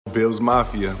Bills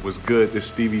Mafia was good. This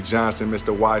Stevie Johnson,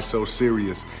 Mr. Why So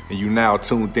Serious, and you now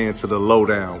tuned in to The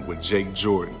Lowdown with Jake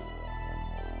Jordan.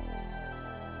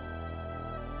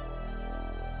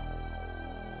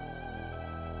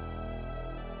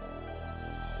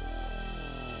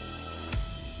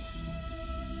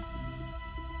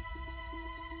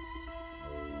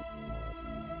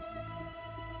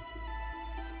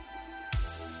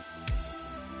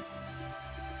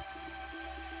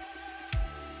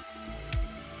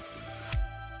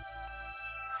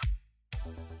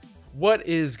 What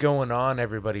is going on,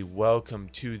 everybody? Welcome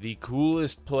to the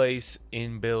coolest place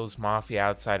in Bills Mafia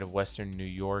outside of Western New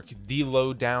York, The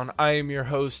Lowdown. I am your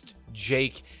host,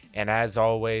 Jake, and as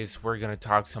always, we're going to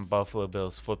talk some Buffalo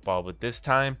Bills football, but this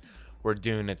time, we're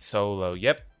doing it solo.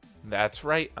 Yep, that's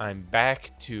right. I'm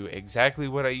back to exactly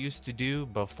what I used to do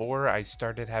before I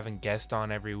started having guests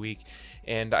on every week,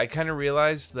 and I kind of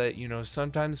realized that,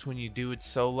 sometimes when you do it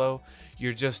solo,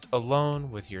 you're just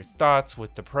alone with your thoughts,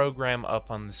 with the program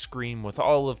up on the screen, with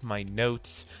all of my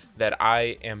notes, that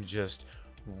I am just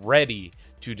ready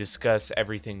to discuss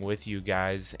everything with you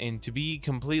guys. And to be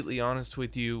completely honest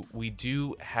with you, we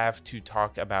do have to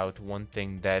talk about one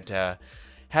thing that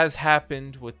has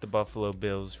happened with the Buffalo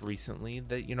Bills recently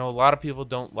that, a lot of people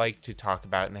don't like to talk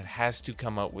about, and it has to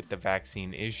come up with the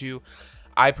vaccine issue.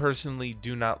 I personally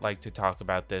do not like to talk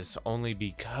about this only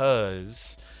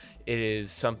because it is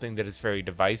something that is very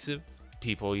divisive.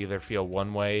 People either feel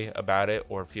one way about it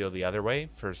or feel the other way.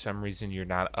 For some reason, you're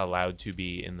not allowed to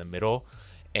be in the middle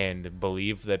and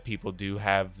believe that people do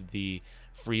have the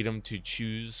freedom to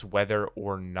choose whether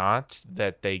or not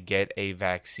that they get a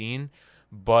vaccine.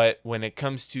 But when it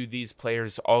comes to these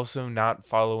players also not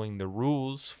following the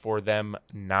rules for them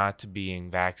not being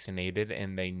vaccinated,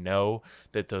 and they know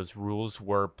that those rules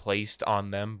were placed on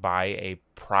them by a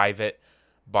private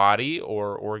body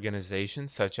or organization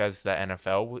such as the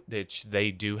NFL, which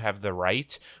they do have the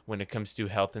right when it comes to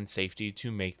health and safety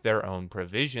to make their own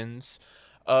provisions,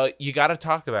 you got to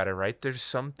talk about it, right? There's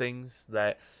some things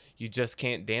that you just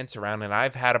can't dance around. And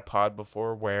I've had a pod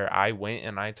before where I went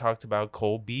and I talked about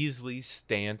Cole Beasley's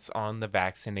stance on the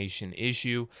vaccination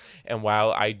issue. And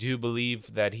while I do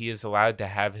believe that he is allowed to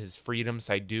have his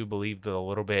freedoms, I do believe that a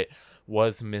little bit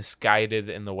was misguided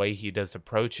in the way he does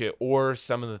approach it, or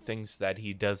some of the things that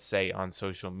he does say on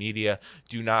social media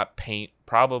do not paint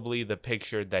probably the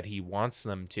picture that he wants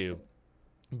them to.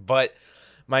 But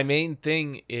my main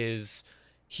thing is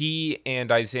he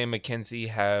and Isaiah McKenzie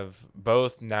have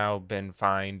both now been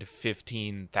fined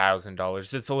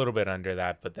 $15,000. It's a little bit under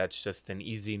that, but that's just an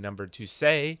easy number to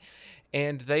say.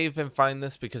 And they've been fined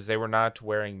this because they were not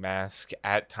wearing masks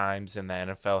at times, and the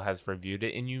NFL has reviewed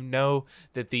it. And you know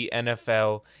that the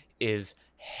NFL is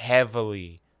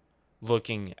heavily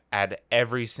looking at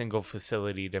every single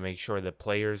facility to make sure that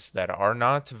players that are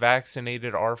not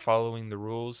vaccinated are following the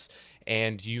rules.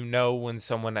 And when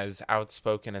someone as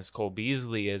outspoken as Cole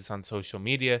Beasley is on social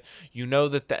media, you know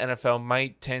that the NFL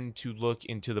might tend to look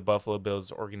into the Buffalo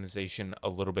Bills organization a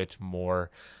little bit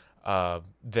more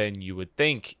than you would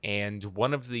think. And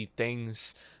one of the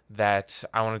things that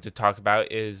I wanted to talk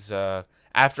about is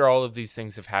after all of these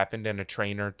things have happened and a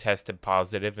trainer tested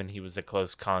positive and he was a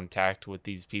close contact with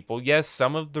these people, yes,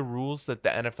 some of the rules that the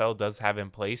NFL does have in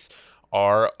place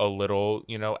are a little,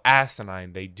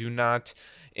 asinine. They do not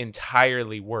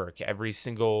entirely work.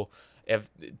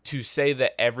 To say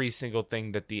that every single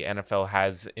thing that the NFL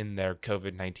has in their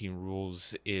COVID-19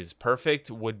 rules is perfect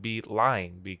would be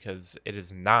lying, because it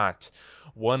is not.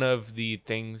 One of the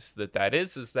things that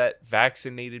is that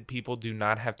vaccinated people do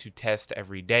not have to test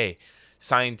every day.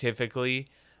 Scientifically,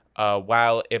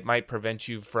 while it might prevent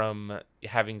you from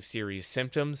having serious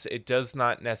symptoms, it does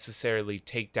not necessarily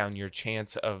take down your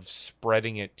chance of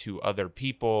spreading it to other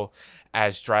people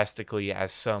as drastically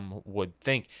as some would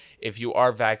think. If you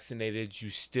are vaccinated, you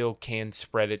still can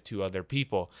spread it to other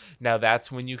people. Now,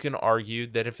 that's when you can argue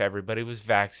that if everybody was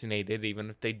vaccinated,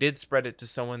 even if they did spread it to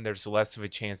someone, there's less of a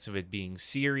chance of it being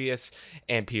serious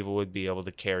and people would be able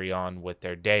to carry on with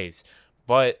their days.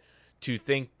 But to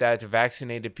think that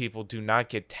vaccinated people do not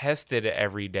get tested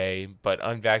every day, but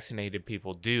unvaccinated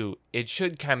people do, it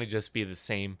should kind of just be the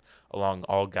same along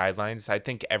all guidelines. I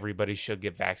think everybody should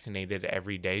get vaccinated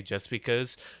every day, just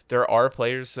because there are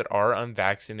players that are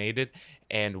unvaccinated,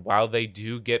 and while they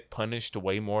do get punished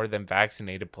way more than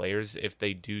vaccinated players if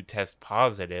they do test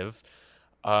positive,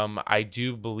 I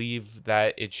do believe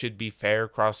that it should be fair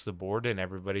across the board and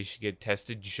everybody should get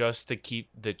tested just to keep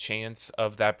the chance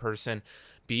of that person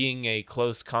being a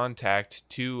close contact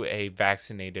to a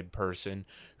vaccinated person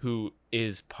who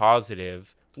is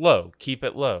positive low. Keep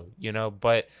it low,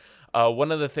 but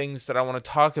One of the things that I want to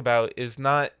talk about is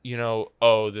not,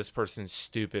 oh, this person's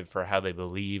stupid for how they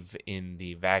believe in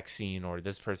the vaccine, or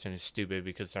this person is stupid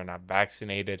because they're not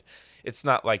vaccinated. It's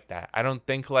not like that. I don't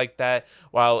think like that.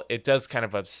 While it does kind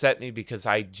of upset me because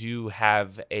I do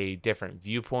have a different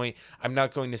viewpoint, I'm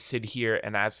not going to sit here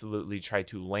and absolutely try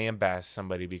to lambaste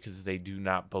somebody because they do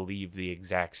not believe the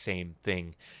exact same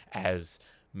thing as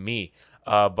me.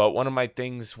 But one of my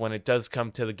things when it does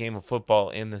come to the game of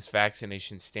football in this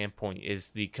vaccination standpoint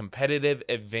is the competitive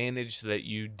advantage that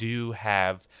you do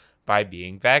have by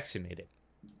being vaccinated.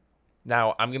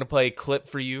 Now, I'm going to play a clip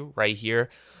for you right here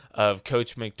of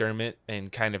Coach McDermott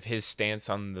and kind of his stance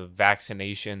on the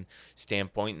vaccination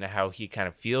standpoint and how he kind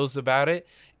of feels about it.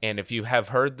 And if you have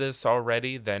heard this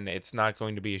already, then it's not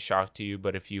going to be a shock to you.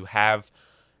 But if you have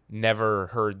never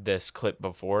heard this clip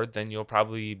before, then you'll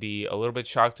probably be a little bit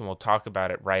shocked, and we'll talk about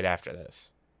it right after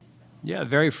this. Yeah,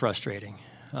 very frustrating.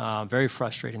 Very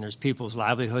frustrating. There's people's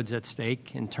livelihoods at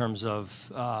stake in terms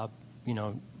of,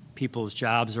 people's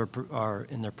jobs are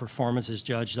in their performance is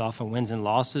judged off of wins and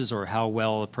losses or how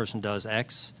well a person does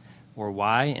X or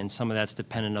Y, and some of that's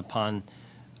dependent upon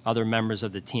other members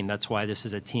of the team. That's why this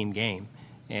is a team game.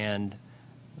 And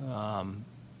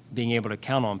being able to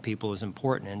count on people is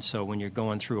important. And so when you're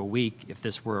going through a week, if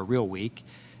this were a real week,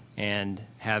 and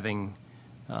having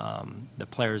the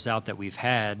players out that we've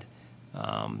had,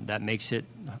 that makes it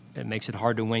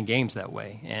hard to win games that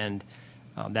way. And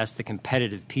that's the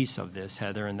competitive piece of this,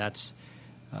 Heather, and that's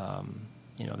hard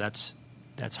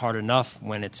enough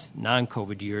when it's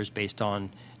non-COVID years based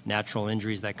on natural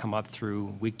injuries that come up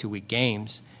through week-to-week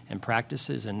games and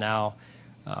practices. And now,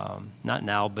 not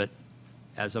now, but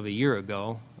as of a year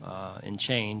ago and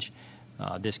change,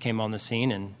 this came on the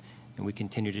scene, and we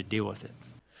continue to deal with it.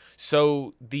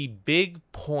 So the big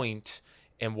point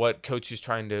and what Coach is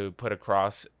trying to put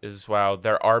across is, while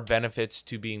there are benefits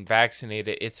to being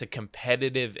vaccinated, it's a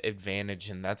competitive advantage.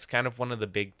 And that's kind of one of the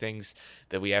big things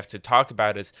that we have to talk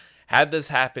about is, had this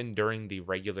happened during the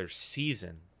regular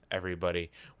season,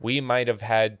 everybody, we might have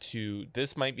had to,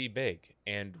 this might be big.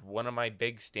 And one of my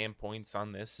big standpoints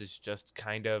on this is just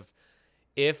kind of,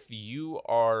 if you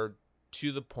are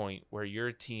to the point where you're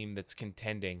a team that's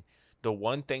contending, the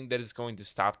one thing that is going to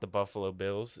stop the Buffalo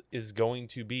Bills is going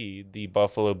to be the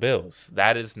Buffalo Bills.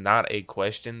 That is not a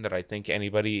question that I think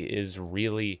anybody is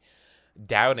really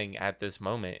doubting at this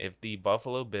moment. If the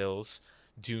Buffalo Bills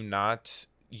do not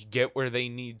get where they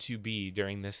need to be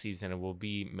during this season, it will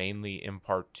be mainly in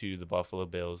part to the Buffalo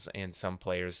Bills and some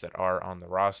players that are on the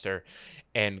roster,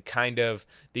 and kind of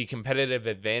the competitive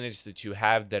advantage that you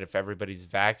have, that if everybody's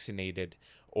vaccinated,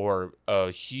 or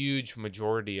a huge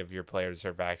majority of your players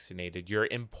are vaccinated, your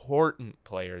important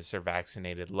players are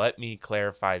vaccinated. Let me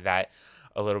clarify that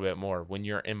a little bit more. When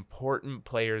your important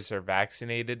players are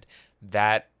vaccinated,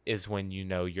 that is when you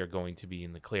know you're going to be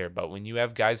in the clear. But when you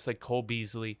have guys like Cole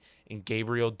Beasley and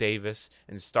Gabriel Davis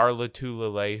and Star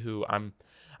Lotulelei, who I'm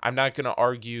not going to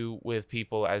argue with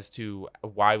people as to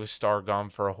why was Star gone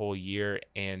for a whole year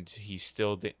and he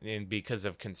still did, and because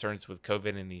of concerns with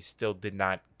COVID, and he still did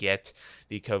not get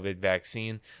the COVID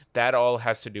vaccine. That all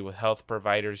has to do with health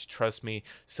providers. Trust me,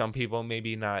 some people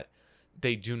maybe not,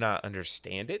 they do not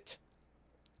understand it.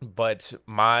 But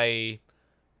my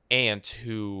aunt,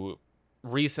 who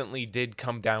recently did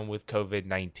come down with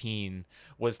COVID-19,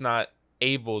 was not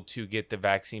able to get the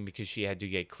vaccine because she had to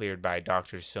get cleared by a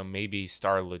doctor. So maybe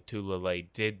Star Lotulelei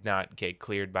did not get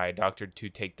cleared by a doctor to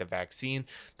take the vaccine.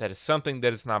 That is something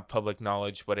that is not public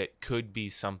knowledge, but it could be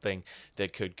something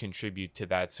that could contribute to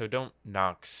that. So don't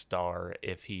knock Star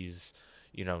if he's,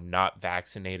 not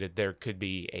vaccinated. There could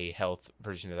be a health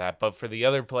version of that. But for the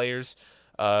other players,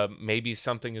 maybe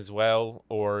something as well,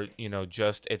 or,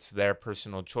 just it's their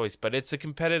personal choice. But it's a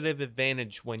competitive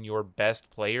advantage when your best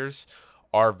players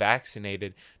are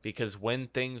vaccinated, because when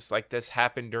things like this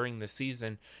happen during the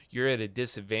season, you're at a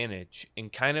disadvantage.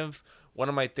 And kind of one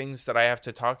of my things that I have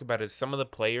to talk about is some of the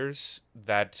players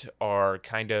that are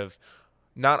kind of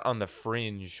not on the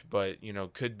fringe, but,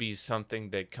 could be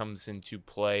something that comes into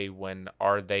play when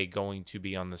are they going to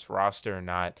be on this roster or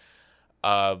not.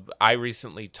 I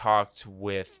recently talked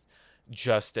with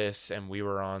Justice, and we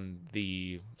were on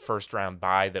the first round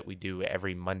bye that we do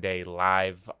every Monday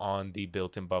live on the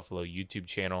Built in Buffalo YouTube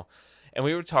channel. And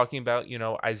we were talking about,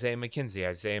 Isaiah McKenzie.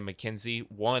 Isaiah McKenzie,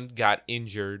 one, got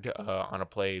injured on a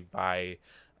play by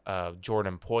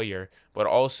Jordan Poyer, but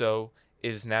also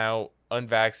is now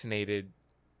unvaccinated,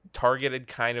 targeted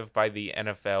kind of by the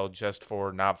NFL just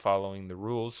for not following the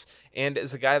rules. And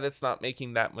as a guy that's not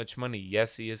making that much money,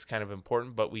 yes, he is kind of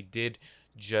important, but we did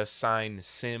just signed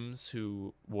Sims,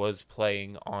 who was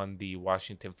playing on the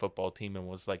Washington football team and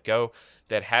was let go,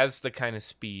 that has the kind of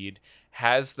speed,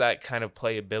 has that kind of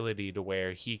playability to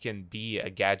where he can be a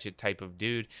gadget type of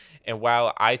dude. And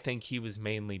while I think he was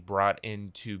mainly brought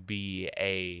in to be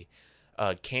a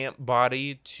camp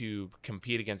body to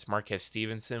compete against Marquez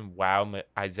Stevenson while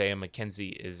Isaiah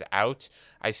McKenzie is out,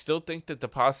 I still think that the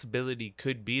possibility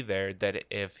could be there that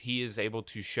if he is able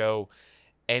to show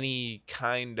any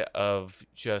kind of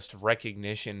just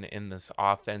recognition in this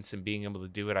offense and being able to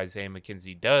do what Isaiah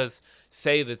McKenzie does,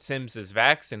 say that Sims is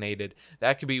vaccinated,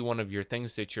 that could be one of your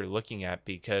things that you're looking at,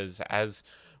 because as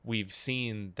we've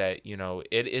seen that,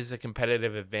 it is a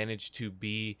competitive advantage to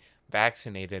be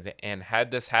vaccinated. And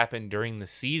had this happen during the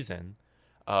season,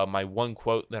 my one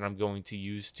quote that I'm going to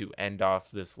use to end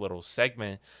off this little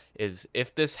segment is,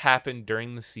 if this happened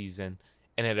during the season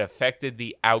and it affected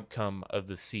the outcome of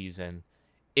the season,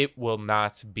 it will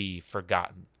not be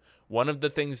forgotten. One of the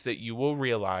things that you will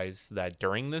realize that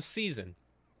during this season,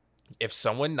 if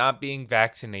someone not being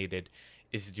vaccinated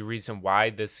is the reason why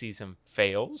this season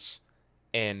fails,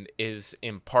 and is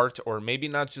in part, or maybe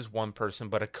not just one person,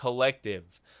 but a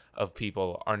collective of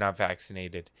people are not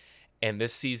vaccinated, and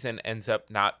this season ends up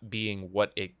not being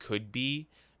what it could be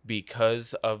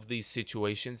because of these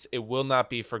situations, it will not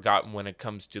be forgotten when it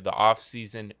comes to the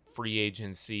offseason, free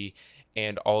agency,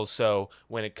 and also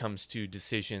when it comes to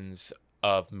decisions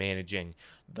of managing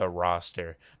the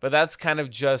roster. But that's kind of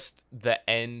just the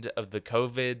end of the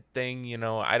COVID thing.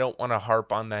 I don't want to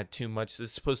harp on that too much. This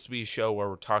is supposed to be a show where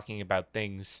we're talking about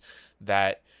things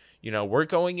that, we're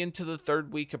going into the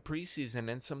third week of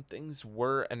preseason, and some things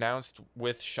were announced,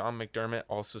 with Sean McDermott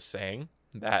also saying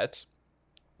that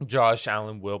Josh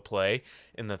Allen will play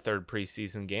in the third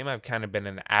preseason game. I've kind of been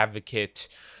an advocate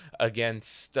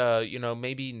against,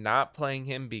 maybe not playing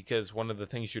him, because one of the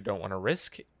things you don't want to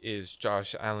risk is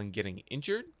Josh Allen getting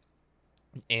injured,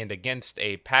 and against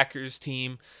a Packers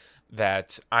team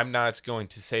that I'm not going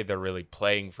to say they're really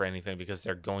playing for anything, because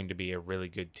they're going to be a really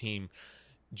good team.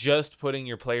 Just putting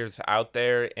your players out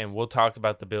there, and we'll talk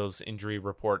about the Bills injury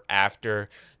report after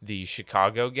the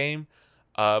Chicago game.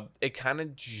 It kind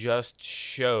of just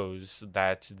shows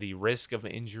that the risk of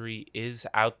injury is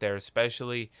out there,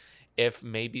 especially if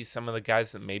maybe some of the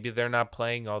guys that maybe they're not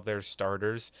playing all their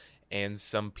starters, and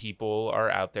some people are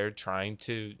out there trying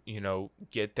to,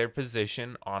 get their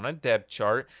position on a depth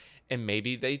chart. And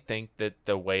maybe they think that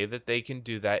the way that they can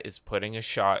do that is putting a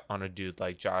shot on a dude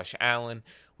like Josh Allen.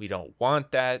 We don't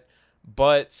want that.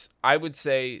 But I would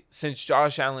say, since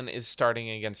Josh Allen is starting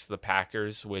against the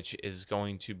Packers, which is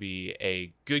going to be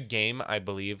a good game, I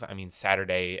believe.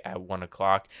 Saturday at 1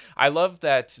 o'clock. I love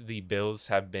that the Bills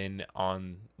have been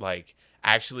on,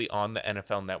 actually on the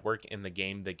NFL Network in the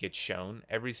game that gets shown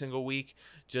every single week,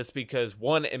 just because,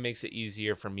 one, it makes it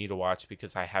easier for me to watch,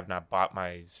 because I have not bought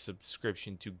my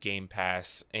subscription to Game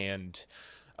Pass and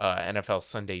NFL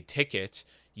Sunday Ticket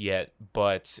yet,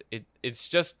 but it's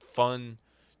just fun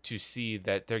to see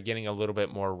that they're getting a little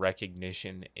bit more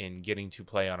recognition in getting to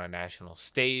play on a national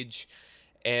stage.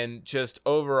 And just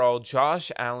overall,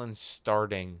 Josh Allen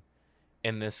starting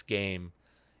in this game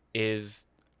is,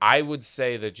 I would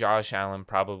say that Josh Allen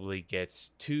probably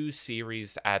gets 2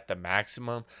 series at the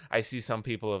maximum. I see some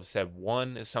people have said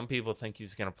 1. Some people think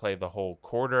he's going to play the whole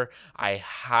quarter. I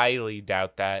highly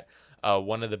doubt that.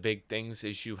 One of the big things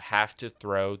is you have to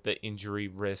throw the injury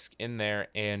risk in there.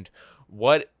 And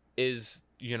what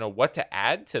to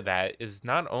add to that is,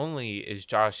 not only is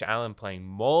Josh Allen playing,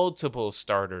 multiple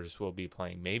starters will be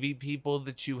playing. Maybe people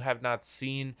that you have not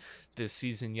seen this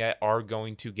season yet are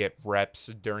going to get reps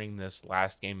during this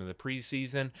last game of the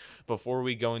preseason before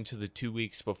we go into the 2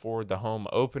 weeks before the home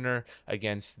opener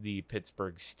against the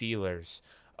Pittsburgh Steelers.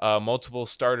 Multiple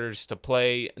starters to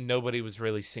play. Nobody was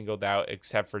really singled out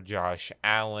except for Josh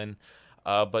Allen.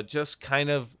 But just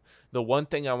kind of the one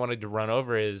thing I wanted to run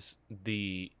over is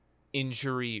the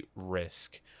injury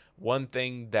risk. One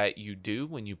thing that you do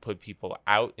when you put people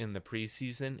out in the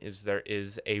preseason is there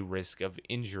is a risk of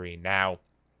injury. Now,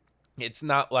 it's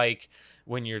not like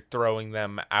when you're throwing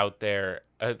them out there.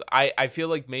 I feel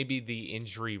like maybe the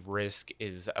injury risk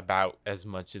is about as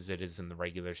much as it is in the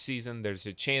regular season. There's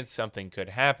a chance something could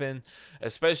happen,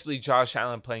 especially Josh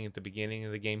Allen playing at the beginning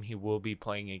of the game. He will be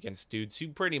playing against dudes who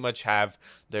pretty much have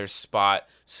their spot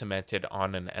cemented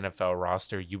on an NFL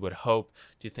roster. You would hope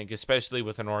to think, especially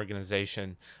with an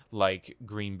organization like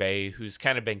Green Bay, who's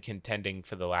kind of been contending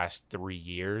for the last 3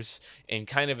 years and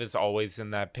kind of is always in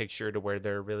that picture to where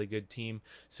they're a really good team.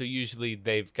 So usually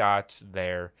they've got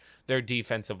their their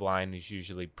defensive line is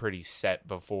usually pretty set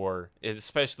before,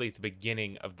 especially at the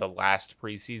beginning of the last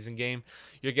preseason game.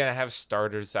 You're going to have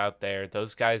starters out there.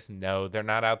 Those guys know they're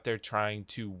not out there trying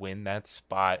to win that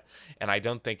spot, and I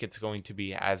don't think it's going to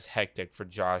be as hectic for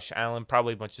Josh Allen.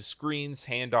 Probably a bunch of screens,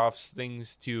 handoffs,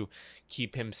 things to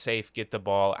keep him safe, get the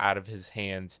ball out of his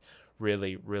hands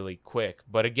really, really quick.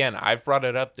 But again, I've brought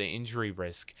it up, the injury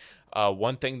risk.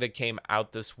 One thing that came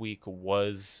out this week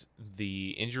was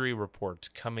the injury report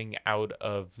coming out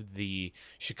of the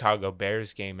Chicago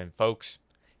Bears game. And folks,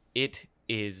 it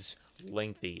is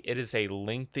lengthy. It is a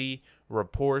lengthy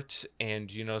report.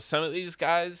 And, some of these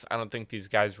guys, I don't think these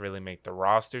guys really make the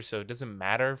roster, so it doesn't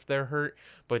matter if they're hurt.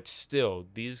 But still,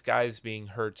 these guys being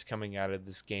hurt coming out of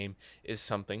this game is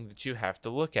something that you have to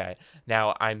look at.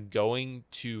 Now, I'm going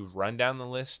to run down the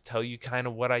list, tell you kind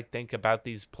of what I think about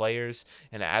these players.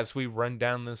 And as we run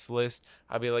down this list,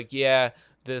 I'll be like, yeah,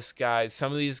 this guy,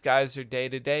 some of these guys are day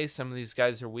to day, some of these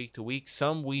guys are week to week,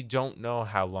 some we don't know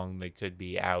how long they could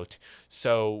be out.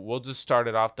 So we'll just start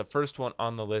it off. The first one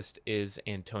on the list is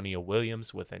Antonio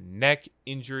Williams with a neck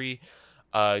injury.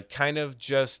 Kind of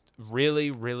just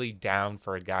really, really down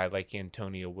for a guy like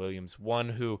Antonio Williams, one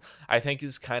who I think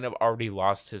has kind of already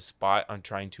lost his spot on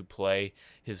trying to play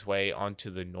his way onto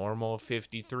the normal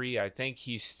 53. I think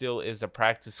he still is a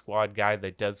practice squad guy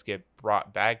that does get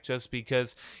brought back just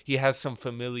because he has some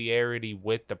familiarity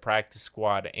with the practice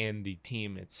squad and the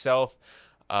team itself.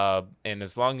 And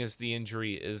as long as the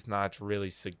injury is not really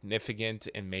significant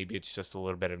and maybe it's just a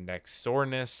little bit of neck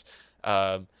soreness,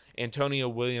 Antonio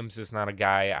Williams is not a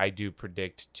guy I do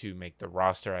predict to make the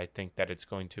roster. I think that it's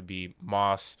going to be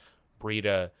Moss,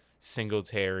 Breida,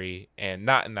 Singletary, and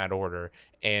not in that order,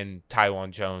 and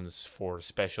Taiwan Jones for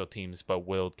special teams, but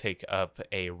will take up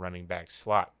a running back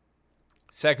slot.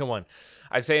 Second one,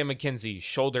 Isaiah McKenzie,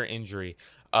 shoulder injury.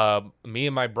 Me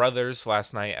and my brothers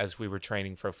last night as we were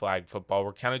training for flag football,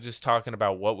 we're kind of just talking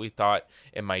about what we thought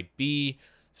it might be.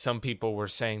 Some people were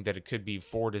saying that it could be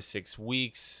 4 to 6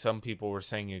 weeks. Some people were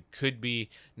saying it could be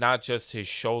not just his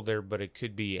shoulder, but it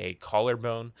could be a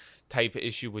collarbone type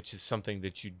issue, which is something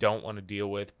that you don't want to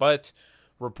deal with. But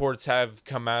reports have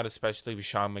come out, especially with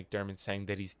Sean McDermott, saying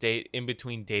that he's in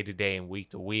between day to day and week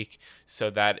to week.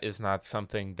 So that is not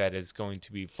something that is going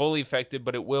to be fully affected,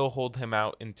 but it will hold him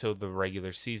out until the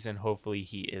regular season. Hopefully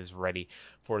he is ready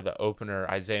for the opener.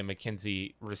 Isaiah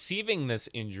McKenzie receiving this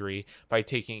injury by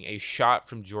taking a shot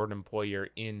from Jordan Poyer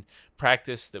in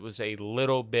practice that was a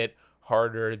little bit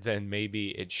harder than maybe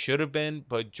it should have been,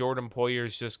 but Jordan Poyer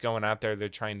is just going out there. They're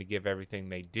trying to give everything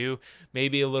they do.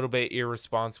 Maybe a little bit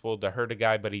irresponsible to hurt a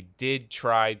guy, but he did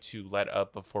try to let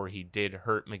up before he did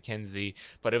hurt McKenzie,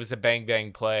 but it was a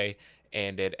bang play,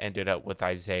 and it ended up with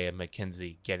Isaiah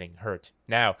McKenzie getting hurt.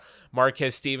 Now,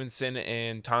 Marquez Stevenson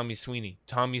and Tommy Sweeney.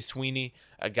 Tommy Sweeney,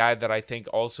 a guy that I think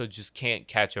also just can't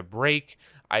catch a break.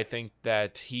 I think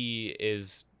that he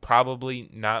is probably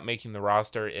not making the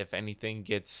roster. If anything,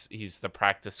 he's the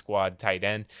practice squad tight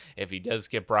end. If he does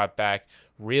get brought back,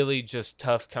 really just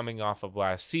tough coming off of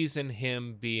last season,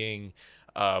 him being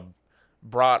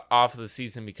brought off of the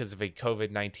season because of a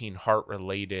COVID-19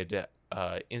 heart-related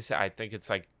incident. I think it's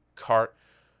like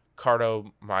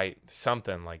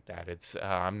something like that. It's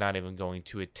I'm not even going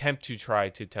to attempt to try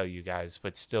to tell you guys,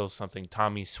 but still something.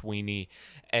 Tommy Sweeney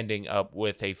ending up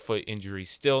with a foot injury.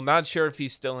 Still not sure if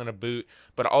he's still in a boot,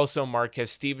 but also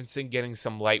Marquez Stevenson getting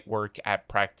some light work at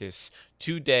practice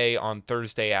today on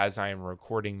Thursday as I am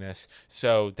recording this.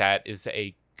 So that is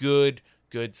a good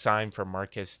sign for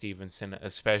Marquez Stevenson,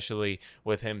 especially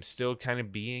with him still kind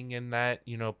of being in that,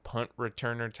 punt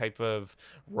returner type of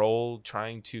role,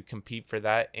 trying to compete for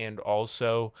that and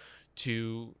also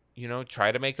to,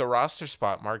 try to make a roster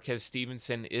spot. Marquez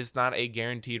Stevenson is not a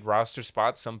guaranteed roster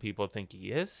spot. Some people think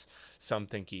he is. Some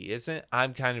think he isn't.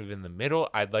 I'm kind of in the middle.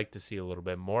 I'd like to see a little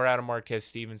bit more out of Marquez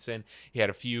Stevenson. He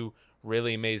had a few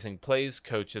really amazing plays.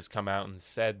 Coach has come out and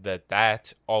said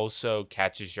that also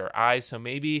catches your eye. So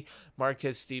maybe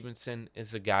Marquez Stevenson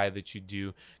is a guy that you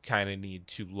do kind of need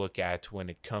to look at when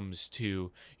it comes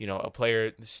to,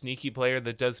 a sneaky player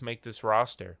that does make this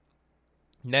roster.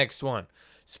 Next one,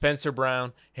 Spencer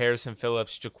Brown, Harrison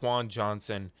Phillips, Jaquan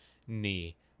Johnson,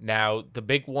 knee. Now, the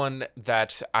big one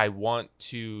that I want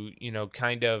to,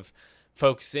 kind of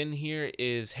focus in here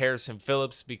is Harrison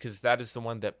Phillips, because that is the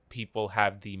one that people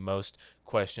have the most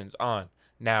questions on.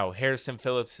 Now, Harrison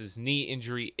Phillips' knee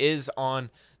injury is on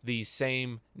the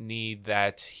same knee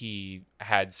that he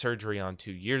had surgery on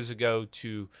 2 years ago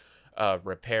to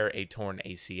repair a torn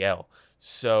ACL.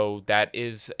 So that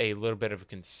is a little bit of a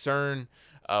concern.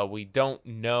 We don't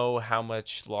know how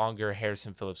much longer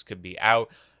Harrison Phillips could be out.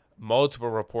 Multiple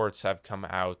reports have come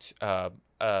out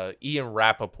Ian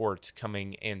Rappaport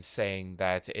coming and saying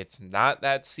that it's not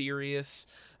that serious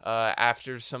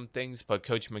after some things, but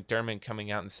Coach McDermott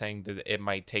coming out and saying that it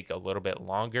might take a little bit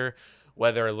longer.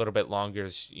 Whether a little bit longer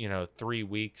is, 3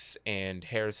 weeks and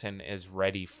Harrison is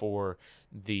ready for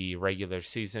the regular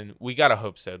season. We got to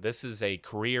hope so. This is a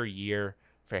career year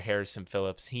for Harrison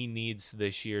Phillips. He needs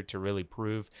this year to really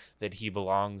prove that he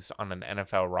belongs on an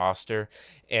NFL roster.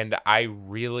 And I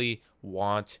really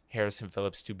want Harrison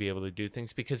Phillips to be able to do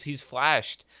things because he's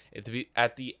flashed.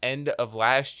 At the end of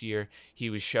last year, he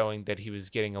was showing that he was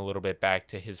getting a little bit back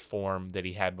to his form that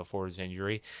he had before his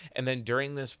injury. And then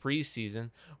during this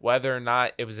preseason, whether or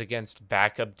not it was against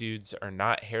backup dudes or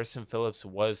not, Harrison Phillips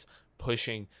was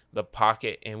pushing the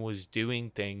pocket and was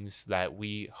doing things that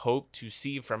we hoped to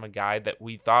see from a guy that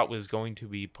we thought was going to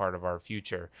be part of our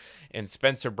future. And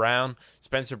Spencer Brown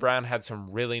had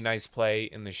some really nice play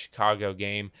in the Chicago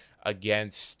game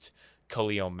against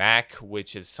Khalil Mack,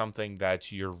 which is something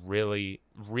that you're really,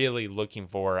 really looking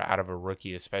for out of a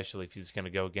rookie, especially if he's going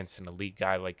to go against an elite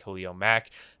guy like Khalil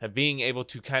Mack, and being able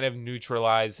to kind of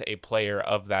neutralize a player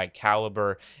of that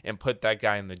caliber and put that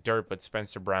guy in the dirt. But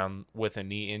Spencer Brown with a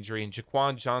knee injury, and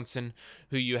Jaquan Johnson,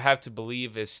 who you have to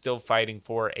believe is still fighting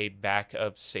for a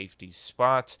backup safety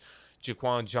spot.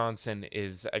 Jaquan Johnson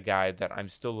is a guy that I'm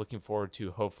still looking forward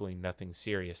to, hopefully nothing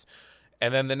serious.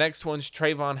 And then the next one's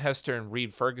Trayvon Hester and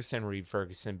Reed Ferguson. Reed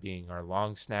Ferguson being our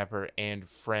long snapper and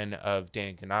friend of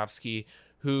Dan Ganofsky,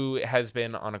 who has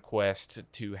been on a quest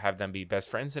to have them be best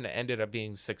friends, and it ended up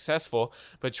being successful.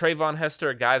 But Trayvon Hester,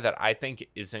 a guy that I think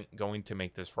isn't going to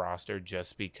make this roster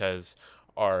just because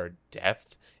our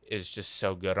depth is just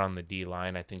so good on the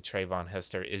D-line. I think Trayvon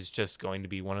Hester is just going to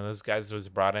be one of those guys that was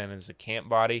brought in as a camp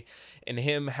body. And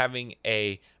him having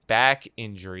a back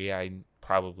injury, I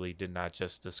probably did not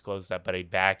just disclose that, but a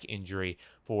back injury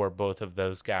for both of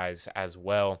those guys as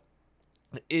well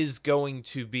is going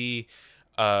to be,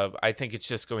 I think it's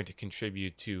just going to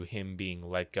contribute to him being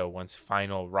let go once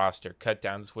final roster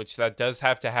cutdowns, which that does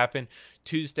have to happen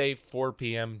Tuesday, 4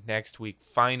 p.m. next week.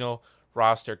 Final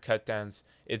roster cutdowns.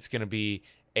 It's going to be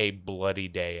a bloody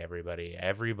day,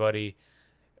 everybody.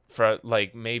 For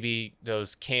like maybe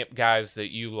those camp guys that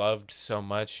you loved so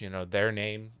much, their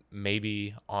name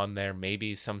maybe on there,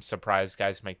 maybe some surprise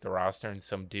guys make the roster, and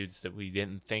some dudes that we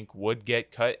didn't think would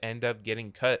get cut end up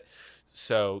getting cut.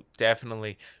 So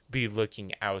definitely be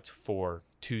looking out for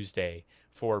Tuesday,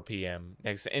 4 p.m.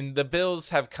 next. And the Bills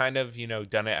have kind of,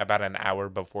 done it about an hour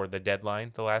before the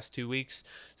deadline the last 2 weeks.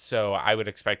 So I would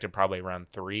expect it probably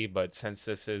around 3, but since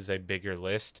this is a bigger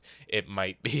list, it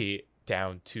might be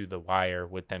down to the wire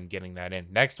with them getting that in.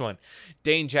 Next one,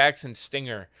 Dane Jackson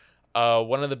Stinger.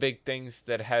 One of the big things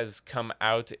that has come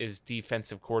out is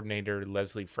defensive coordinator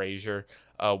Leslie Frazier.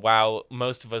 While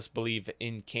most of us believe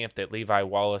in camp that Levi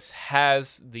Wallace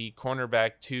has the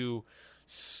cornerback 2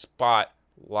 spot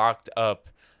locked up,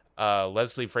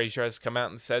 Leslie Frazier has come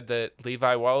out and said that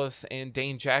Levi Wallace and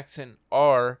Dane Jackson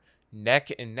are neck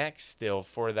and neck still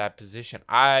for that position.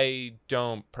 I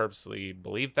don't personally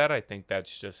believe that. I think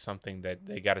that's just something that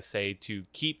they got to say to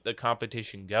keep the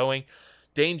competition going.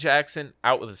 Dane Jackson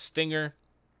out with a stinger.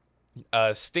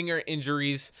 Stinger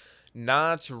injuries,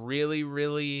 not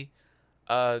really,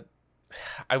 I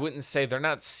wouldn't say they're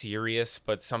not serious,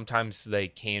 but sometimes they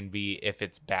can be if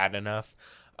it's bad enough.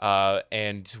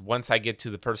 And once I get to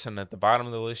the person at the bottom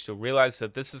of the list, you'll realize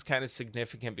that this is kind of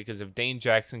significant, because if Dane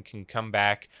Jackson can come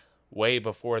back way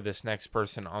before this next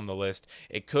person on the list,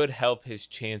 it could help his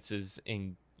chances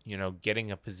in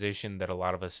getting a position that a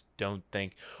lot of us don't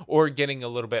think, or getting a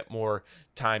little bit more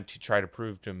time to try to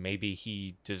prove to him maybe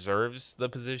he deserves the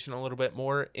position a little bit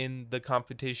more in the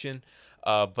competition.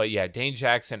 But yeah, Dane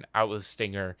Jackson out with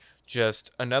stinger.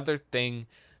 Just another thing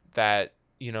that,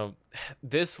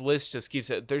 this list just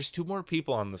keeps it. There's 2 more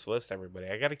people on this list, everybody.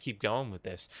 I got to keep going with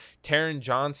this. Taron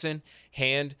Johnson,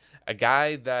 a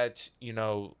guy that,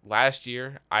 last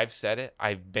year, I've said it.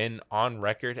 I've been on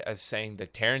record as saying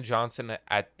that Taron Johnson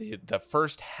at the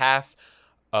first half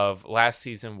of last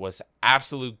season was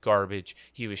absolute garbage.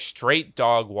 He was straight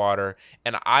dog water,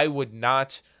 and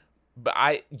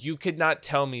you could not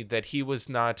tell me that he was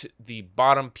not the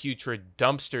bottom putrid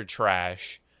dumpster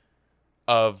trash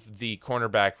of the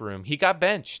cornerback room. He got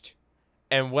benched.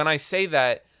 And when I say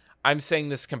that, I'm saying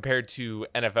this compared to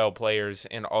NFL players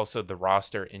and also the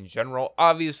roster in general.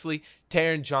 Obviously,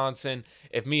 Taron Johnson,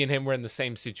 if me and him were in the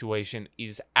same situation,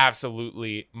 he's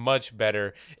absolutely much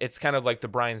better. It's kind of like the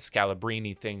Brian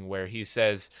Scalabrine thing where he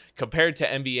says, compared to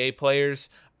NBA players,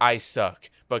 I suck.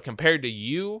 But compared to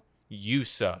you, you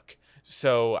suck.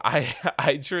 So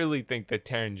I truly think that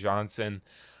Taron Johnson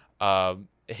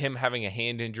him having a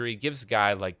hand injury gives a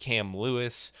guy like Cam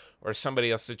Lewis or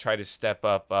somebody else to try to step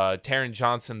up. Taron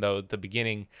Johnson, though, at the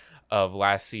beginning of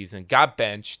last season got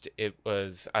benched. It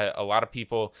was a lot of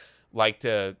people like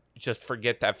to just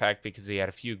forget that fact because he had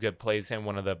a few good plays and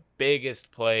one of the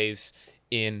biggest plays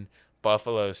in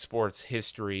Buffalo sports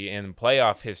history and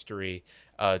playoff history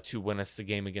to win us the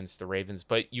game against the Ravens.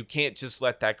 But you can't just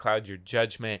let that cloud your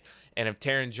judgment. And if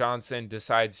Taron Johnson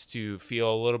decides to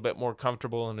feel a little bit more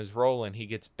comfortable in his role and he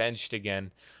gets benched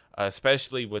again,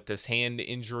 especially with this hand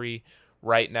injury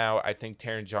right now, I think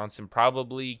Taron Johnson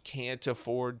probably can't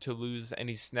afford to lose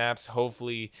any snaps.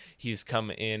 Hopefully he's come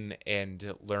in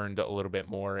and learned a little bit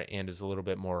more and is a little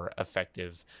bit more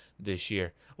effective this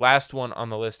year. Last one on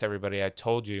the list, everybody. I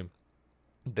told you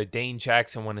the Dane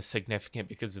Jackson one is significant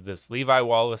because of this Levi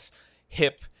Wallace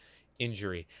hip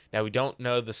injury. Now, we don't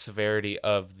know the severity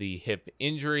of the hip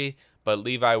injury, but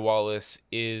Levi Wallace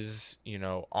is,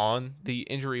 on the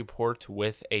injury report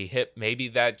with a hip. Maybe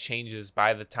that changes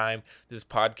by the time this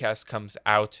podcast comes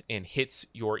out and hits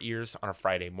your ears on a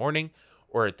Friday morning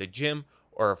or at the gym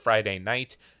or a Friday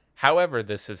night. However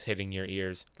this is hitting your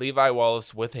ears, Levi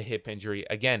Wallace with a hip injury.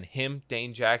 Again, him,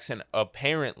 Dane Jackson,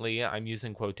 apparently, I'm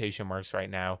using quotation marks right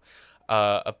now,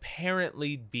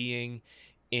 apparently being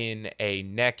in a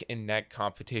neck-and-neck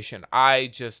competition. I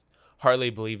just hardly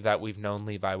believe that. We've known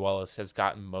Levi Wallace has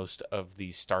gotten most of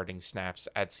the starting snaps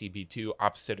at CB2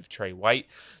 opposite of Trey White.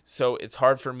 So it's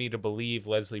hard for me to believe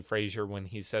Leslie Frazier when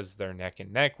he says they're neck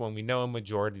and neck when we know a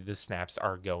majority of the snaps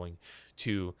are going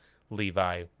to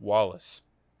Levi Wallace.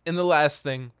 And the last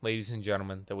thing, ladies and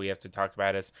gentlemen, that we have to talk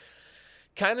about is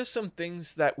kind of some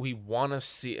things that we want to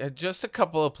see. Just a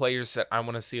couple of players that I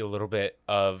want to see a little bit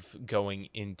of going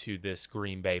into this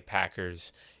Green Bay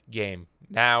Packers game.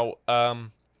 Now,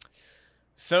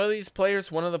 some of these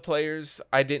players, one of the players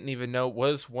I didn't even know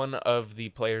was one of the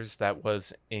players that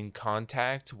was in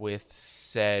contact with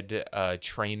said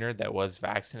trainer that was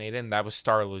vaccinated, and that was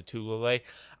Star Lotulelei.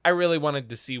 I really wanted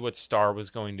to see what Star was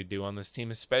going to do on this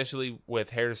team, especially with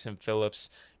Harrison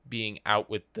Phillips being out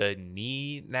with the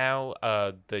knee now,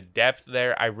 the depth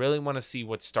there. I really want to see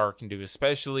what Star can do,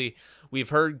 especially we've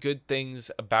heard good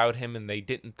things about him and they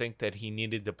didn't think that he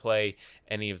needed to play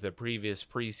any of the previous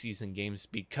preseason games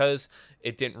because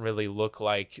it didn't really look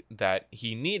like that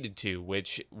he needed to,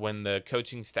 which when the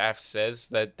coaching staff says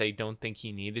that they don't think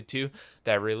he needed to,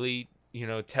 that really,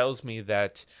 tells me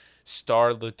that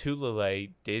Star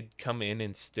Lotulelei did come in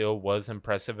and still was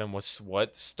impressive and was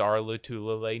what Star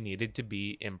Lotulelei needed to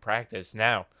be in practice.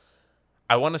 Now,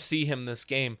 I want to see him this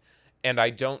game, and I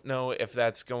don't know if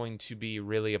that's going to be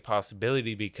really a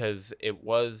possibility because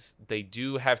they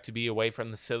do have to be away from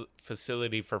the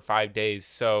facility for 5 days.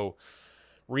 So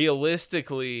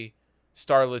realistically,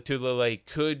 Star Lotulelei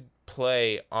could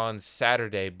play on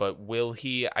Saturday, but will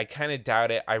he? I kind of doubt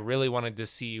it. I really wanted to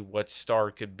see what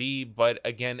Star could be, but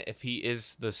again, if he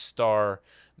is the star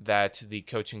that the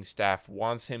coaching staff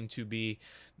wants him to be,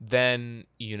 then,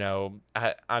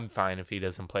 I'm fine if he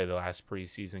doesn't play the last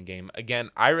preseason game. Again,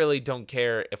 I really don't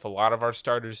care if a lot of our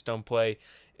starters don't play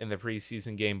in the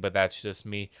preseason game, but that's just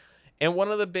me. And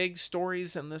one of the big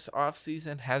stories in this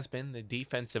offseason has been the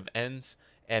defensive ends,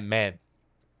 and man,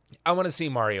 I want to see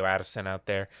Mario Addison out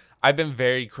there. I've been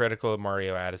very critical of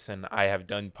Mario Addison. I have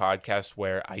done podcasts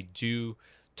where I do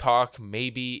talk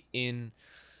maybe in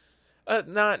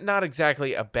not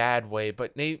exactly a bad way,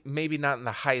 but maybe not in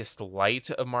the highest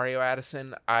light of Mario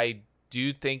Addison. I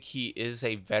do think he is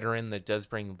a veteran that does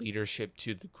bring leadership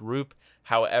to the group.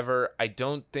 However, I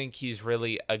don't think he's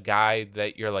really a guy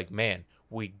that you're like, man,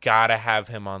 we gotta have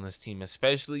him on this team,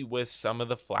 especially with some of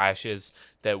the flashes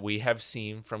that we have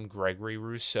seen from Gregory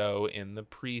Rousseau in the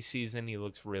preseason. He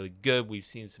looks really good. We've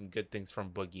seen some good things from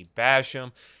Boogie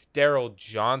Basham. Daryl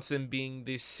Johnson being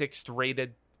the 6th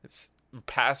rated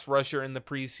pass rusher in the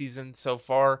preseason so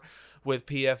far with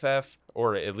PFF,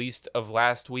 or at least of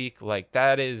last week. Like,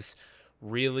 that is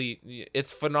really,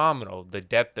 it's phenomenal, the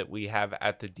depth that we have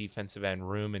at the defensive end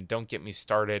room. And don't get me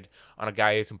started on a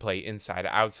guy who can play inside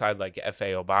outside like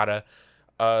F.A. Obata.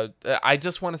 I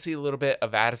just want to see a little bit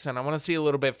of Addison. I want to see a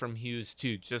little bit from Hughes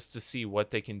too, just to see what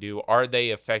they can do. Are they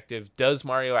effective? Does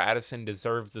Mario Addison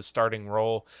deserve the starting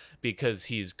role because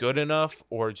he's good enough?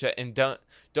 And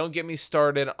don't get me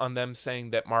started on them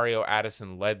saying that Mario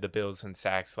Addison led the Bills in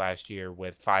sacks last year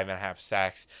with 5.5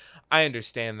 sacks. I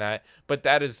understand that, but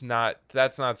that's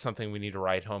not something we need to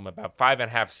write home about.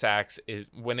 5.5 sacks is,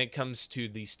 when it comes to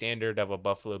the standard of a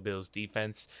Buffalo Bills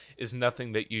defense, is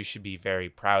nothing that you should be very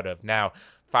proud of. Now,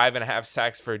 5.5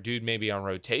 sacks for a dude maybe on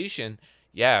rotation,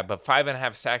 Yeah, but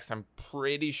 5.5 sacks, I'm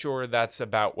pretty sure that's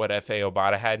about what F.A.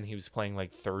 Obata had, and he was playing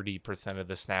like 30% of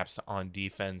the snaps on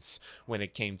defense when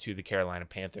it came to the Carolina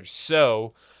Panthers.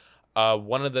 So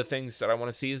one of the things that I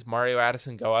want to see is Mario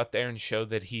Addison go out there and show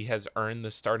that he has earned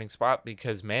the starting spot,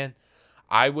 because, man,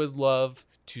 I would love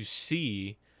to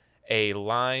see a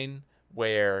line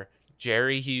where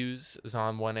Jerry Hughes is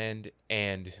on one end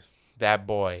and that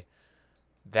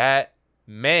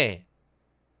man,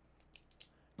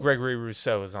 Gregory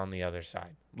Rousseau is on the other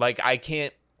side. Like, I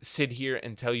can't sit here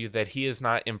and tell you that he is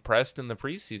not impressed in the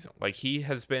preseason. Like, he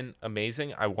has been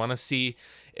amazing. I want to see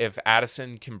if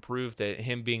Addison can prove that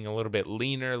him being a little bit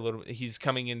leaner, he's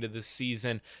coming into this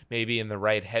season maybe in the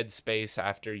right headspace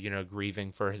after,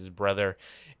 grieving for his brother,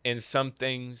 and some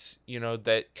things,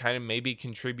 that kind of maybe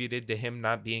contributed to him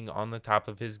not being on the top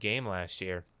of his game last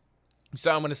year. So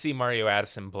I'm going to see Mario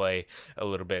Addison play a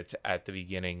little bit at the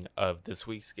beginning of this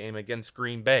week's game against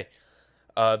Green Bay.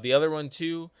 The other one,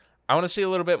 too, I want to see a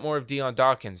little bit more of Dion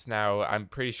Dawkins. Now, I'm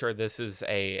pretty sure this is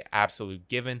a absolute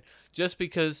given, just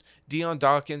because Dion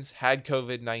Dawkins had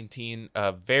COVID-19,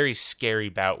 a very scary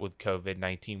bout with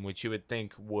COVID-19, which you would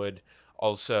think would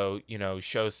also,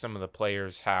 show some of the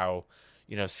players how,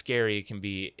 scary it can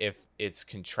be if it's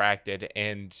contracted.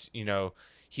 And,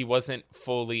 he wasn't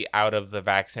fully out of the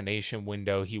vaccination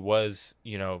window. He was,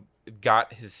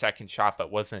 got his second shot, but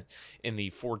wasn't in the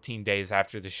 14 days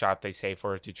after the shot, they say,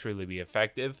 for it to truly be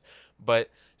effective. But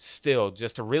still,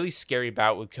 just a really scary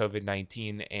bout with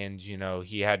COVID-19. And,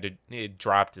 he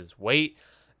dropped his weight.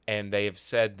 And they have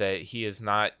said that he is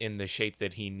not in the shape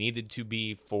that he needed to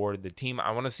be for the team.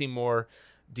 I want to see more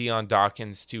Dion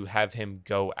Dawkins to have him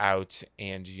go out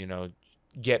and,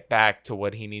 get back to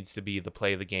what he needs to be to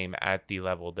play the game at the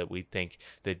level that we think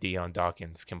that Dion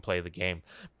Dawkins can play the game.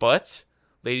 But,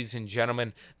 ladies and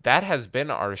gentlemen, that has been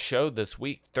our show this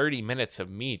week. 30 minutes of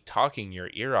me talking your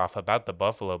ear off about the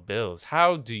Buffalo Bills.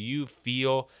 How do you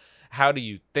feel? How do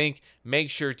you think? Make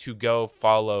sure to go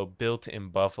follow Built in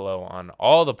Buffalo on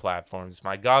all the platforms.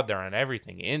 My God, they're on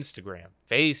everything. Instagram,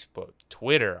 Facebook,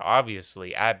 Twitter,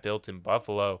 obviously, at Built in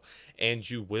Buffalo. And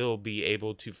you will be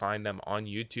able to find them on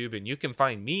YouTube. And you can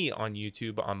find me on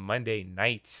YouTube on Monday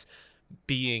nights,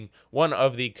 being one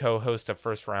of the co-hosts of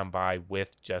First Round By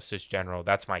with Justice General.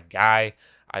 That's my guy.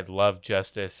 I love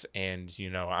Justice, and,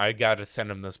 I got to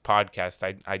send him this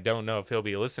podcast. I don't know if he'll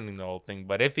be listening to the whole thing,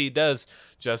 but if he does,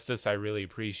 Justice, I really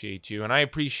appreciate you, and I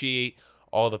appreciate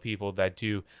all the people that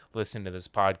do listen to this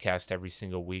podcast every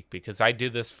single week, because I do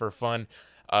this for fun.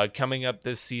 Coming up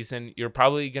this season, you're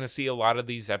probably going to see a lot of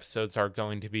these episodes are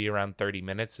going to be around 30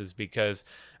 minutes, is because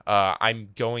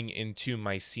I'm going into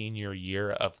my senior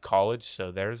year of college,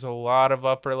 so there's a lot of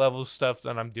upper level stuff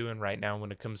that I'm doing right now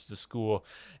when it comes to school,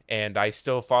 and I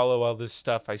still follow all this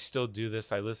stuff. I still do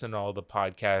this. I listen to all the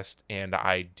podcasts, and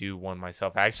I do one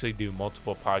myself. I actually do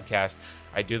multiple podcasts.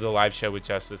 I do the live show with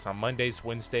Justice on Mondays.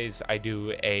 Wednesdays, I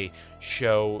do a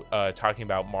show talking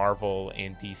about Marvel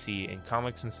and DC and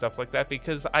comics and stuff like that,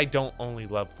 because I don't only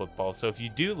love football. So if you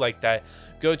do like that,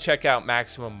 go check out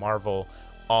Maximum Marvel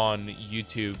on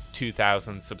YouTube.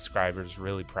 2,000 subscribers.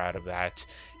 Really proud of that.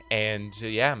 And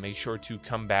yeah, make sure to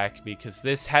come back, because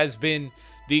this has been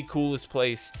the coolest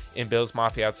place in Bills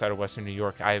Mafia outside of Western New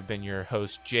York. I have been your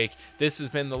host, Jake. This has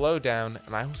been The Lowdown,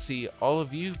 and I will see all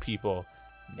of you people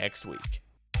next week.